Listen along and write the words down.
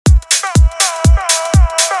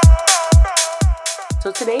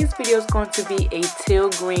So today's video is going to be a teal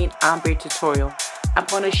green ombre tutorial. I'm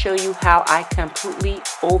going to show you how I completely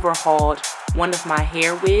overhauled one of my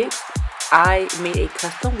hair wigs. I made a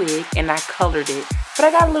custom wig and I colored it, but I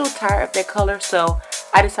got a little tired of that color, so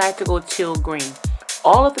I decided to go teal green.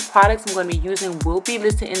 All of the products I'm going to be using will be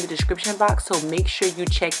listed in the description box, so make sure you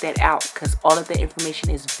check that out because all of that information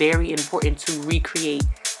is very important to recreate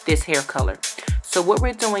this hair color. So what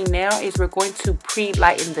we're doing now is we're going to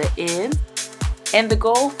pre-lighten the ends. And the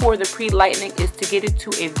goal for the pre-lightening is to get it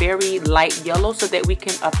to a very light yellow so that we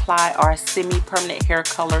can apply our semi-permanent hair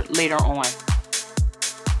color later on.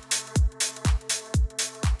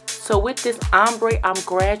 So with this ombre, I'm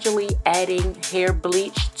gradually adding hair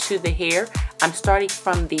bleach to the hair. I'm starting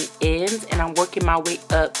from the ends and I'm working my way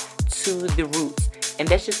up to the roots. And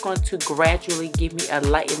that's just going to gradually give me a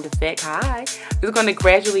lightened effect. It's going to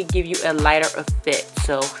gradually give you a lighter effect.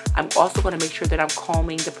 So I'm also going to make sure that I'm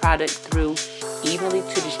combing the product through evenly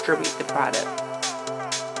to distribute the product.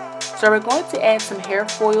 So we're going to add some hair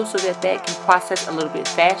foil so that that can process a little bit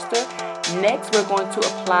faster. Next, we're going to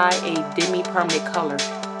apply a demi-permanent color.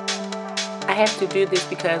 I have to do this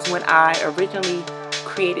because when I originally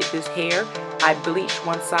created this hair, I bleached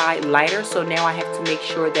one side lighter, so now I have to make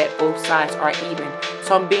sure that both sides are even.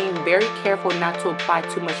 So I'm being very careful not to apply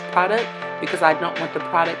too much product because I don't want the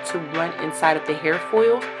product to run inside of the hair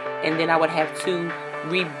foils, and then I would have to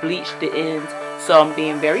re-bleach the ends. So I'm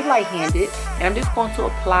being very light-handed, and I'm just going to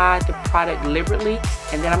apply the product liberally,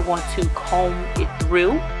 and then I'm going to comb it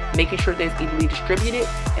through, making sure that it's evenly distributed,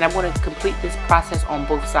 and I'm going to complete this process on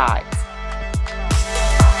both sides.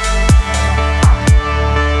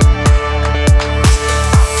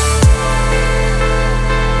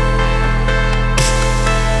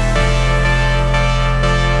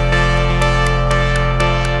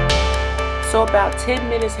 So about 10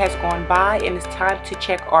 minutes has gone by and it's time to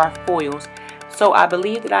check our foils. So I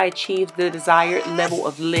believe that I achieved the desired level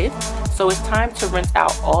of lift. So it's time to rinse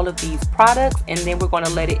out all of these products and then we're going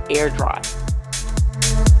to let it air dry.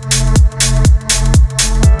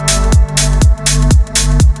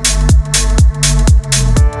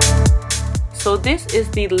 So this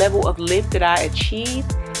is the level of lift that I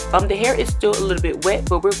achieved. The hair is still a little bit wet,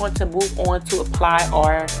 but we're going to move on to apply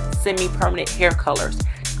our semi-permanent hair colors.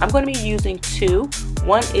 I'm going to be using two.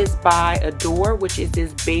 One is by Adore, which is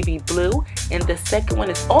this baby blue, and the second one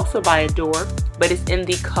is also by Adore, but it's in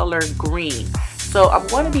the color green. So I'm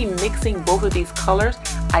going to be mixing both of these colors.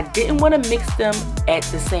 I didn't want to mix them at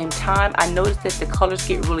the same time. I noticed that the colors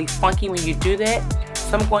get really funky when you do that.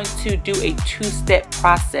 So I'm going to do a two-step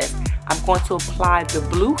process. I'm going to apply the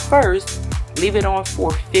blue first, leave it on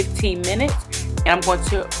for 15 minutes, and I'm going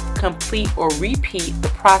to complete or repeat the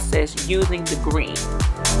process using the green.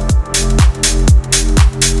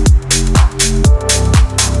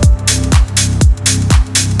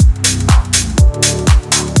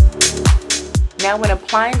 Now when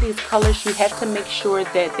applying these colors, you have to make sure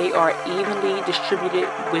that they are evenly distributed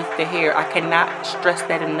with the hair. I cannot stress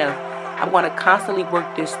that enough. I'm going to constantly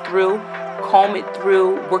work this through, comb it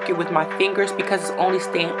through, work it with my fingers because it's only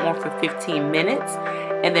staying on for 15 minutes.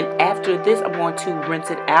 And then after this, I'm going to rinse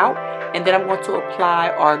it out. And then I'm going to apply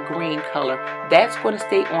our green color. That's going to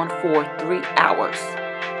stay on for 3 hours.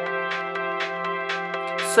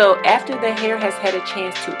 So after the hair has had a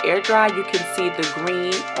chance to air dry, you can see the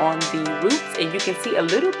green on the roots and you can see a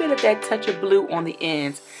little bit of that touch of blue on the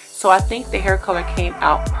ends. So I think the hair color came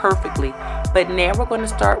out perfectly. But now we're going to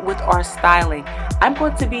start with our styling. I'm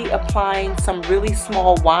going to be applying some really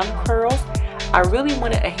small wand curls. I really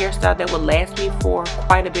wanted a hairstyle that would last me for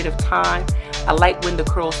quite a bit of time. I like when the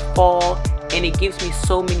curls fall and it gives me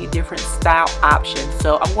so many different style options.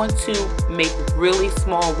 So I'm going to make really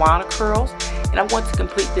small wand curls and I'm going to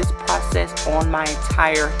complete this process on my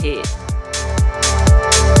entire head.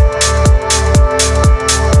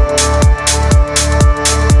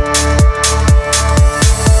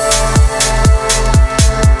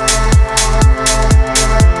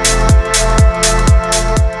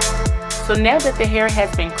 So now that the hair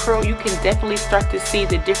has been curled, you can definitely start to see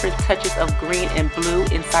the different touches of green and blue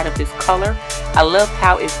inside of this color. I love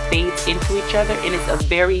how it fades into each other and it's a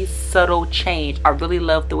very subtle change. I really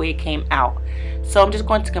love the way it came out. So I'm just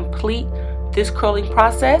going to complete this curling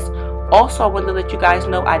process. Also, I want to let you guys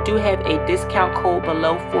know I do have a discount code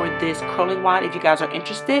below for this curling wand if you guys are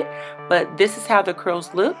interested. But this is how the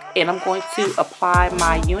curls look and I'm going to apply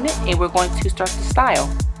my unit and we're going to start the style.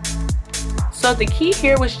 So the key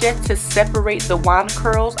here was just to separate the wand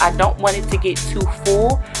curls. I don't want it to get too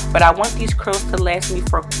full, but I want these curls to last me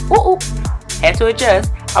for, had to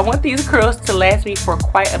adjust. I want these curls to last me for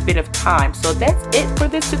quite a bit of time. So that's it for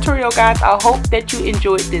this tutorial, guys. I hope that you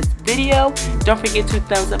enjoyed this video. Don't forget to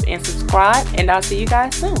thumbs up and subscribe, and I'll see you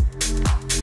guys soon.